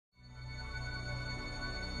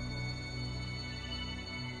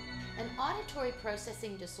auditory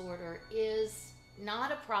processing disorder is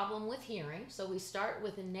not a problem with hearing, so we start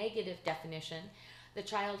with a negative definition. The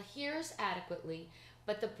child hears adequately,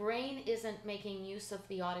 but the brain isn't making use of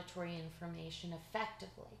the auditory information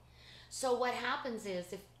effectively. So what happens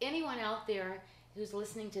is, if anyone out there who's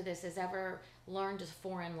listening to this has ever learned a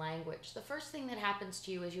foreign language, the first thing that happens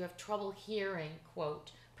to you is you have trouble hearing,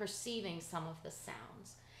 quote, perceiving some of the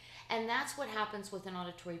sounds. And that's what happens with an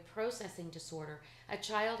auditory processing disorder. A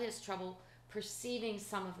child has trouble perceiving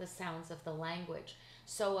some of the sounds of the language.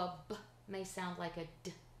 So a b may sound like a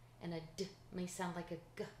d, and a d may sound like a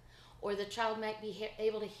g. Or the child might be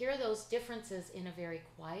able to hear those differences in a very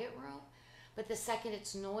quiet room, but the second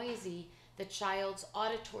it's noisy, the child's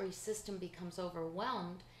auditory system becomes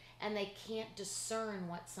overwhelmed and they can't discern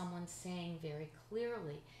what someone's saying very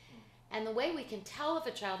clearly. And the way we can tell if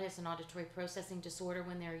a child has an auditory processing disorder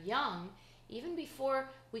when they're young, even before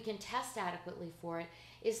we can test adequately for it,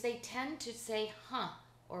 is they tend to say huh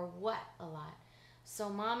or what a lot. So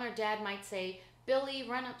mom or dad might say, Billy,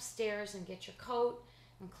 run upstairs and get your coat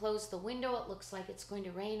and close the window. It looks like it's going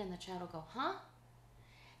to rain. And the child will go, huh?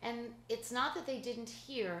 And it's not that they didn't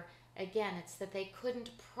hear. Again, it's that they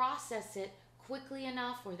couldn't process it quickly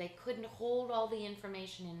enough, or they couldn't hold all the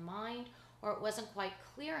information in mind, or it wasn't quite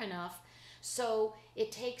clear enough. So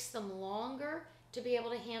it takes them longer to be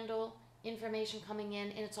able to handle information coming in,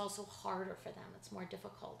 and it's also harder for them. It's more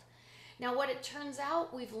difficult. Now, what it turns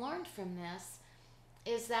out we've learned from this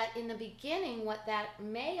is that in the beginning, what that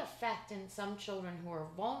may affect in some children who are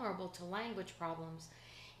vulnerable to language problems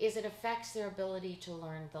is it affects their ability to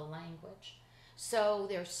learn the language. So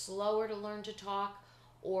they're slower to learn to talk,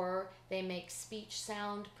 or they make speech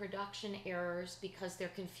sound production errors because they're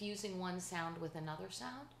confusing one sound with another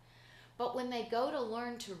sound. But when they go to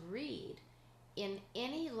learn to read in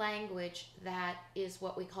any language that is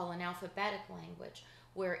what we call an alphabetic language,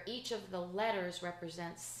 where each of the letters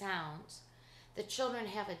represents sounds, the children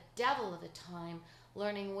have a devil of a time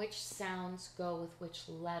learning which sounds go with which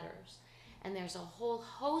letters. And there's a whole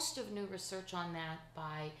host of new research on that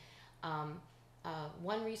by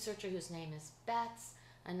one researcher whose name is Betts,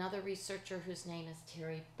 another researcher whose name is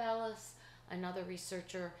Terry Bellis, another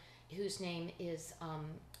researcher whose name is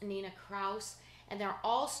Nina Kraus, and they're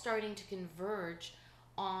all starting to converge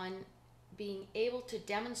on being able to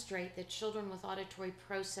demonstrate that children with auditory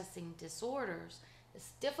processing disorders,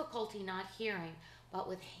 this difficulty not hearing, but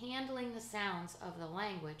with handling the sounds of the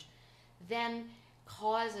language, then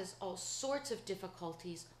causes all sorts of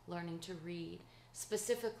difficulties learning to read,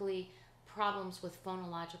 specifically problems with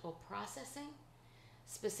phonological processing,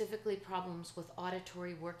 specifically problems with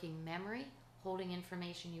auditory working memory, holding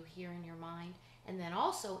information you hear in your mind, and then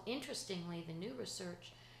also, interestingly, the new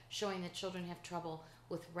research showing that children have trouble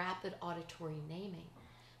with rapid auditory naming.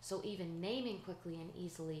 So even naming quickly and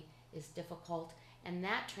easily is difficult, and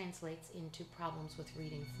that translates into problems with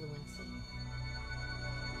reading fluency.